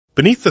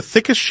Beneath the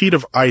thickest sheet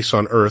of ice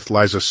on Earth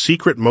lies a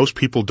secret most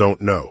people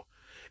don't know.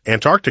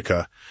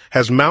 Antarctica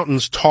has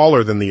mountains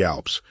taller than the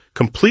Alps,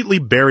 completely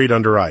buried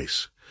under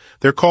ice.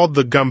 They're called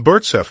the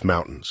Gomburtsev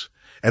Mountains,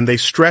 and they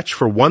stretch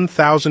for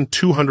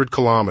 1,200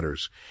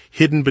 kilometers,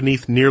 hidden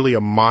beneath nearly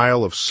a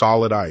mile of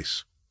solid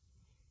ice.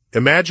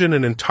 Imagine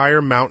an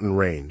entire mountain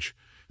range,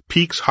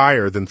 peaks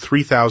higher than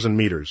 3,000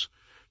 meters,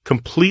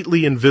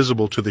 completely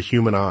invisible to the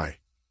human eye.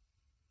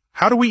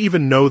 How do we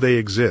even know they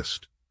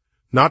exist?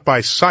 Not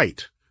by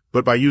sight,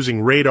 but by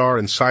using radar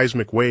and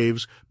seismic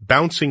waves,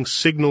 bouncing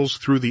signals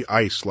through the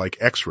ice like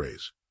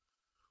X-rays.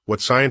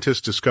 What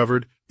scientists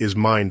discovered is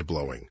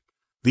mind-blowing.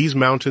 These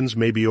mountains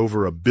may be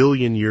over 1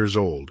 billion years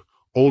old,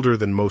 older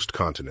than most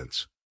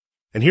continents.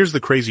 And here's the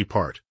crazy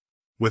part.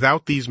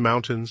 Without these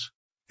mountains,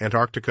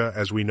 Antarctica,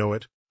 as we know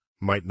it,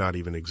 might not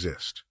even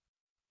exist.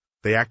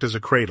 They act as a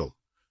cradle,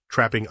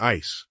 trapping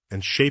ice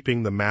and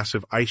shaping the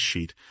massive ice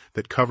sheet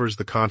that covers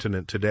the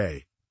continent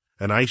today.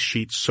 An ice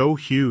sheet so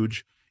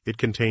huge it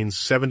contains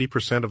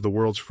 70% of the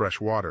world's fresh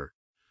water.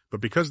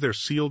 But because they're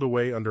sealed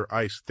away under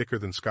ice thicker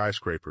than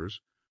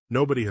skyscrapers,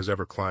 nobody has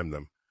ever climbed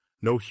them,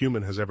 no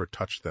human has ever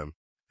touched them,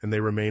 and they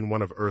remain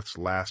one of Earth's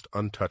last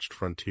untouched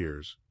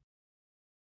frontiers.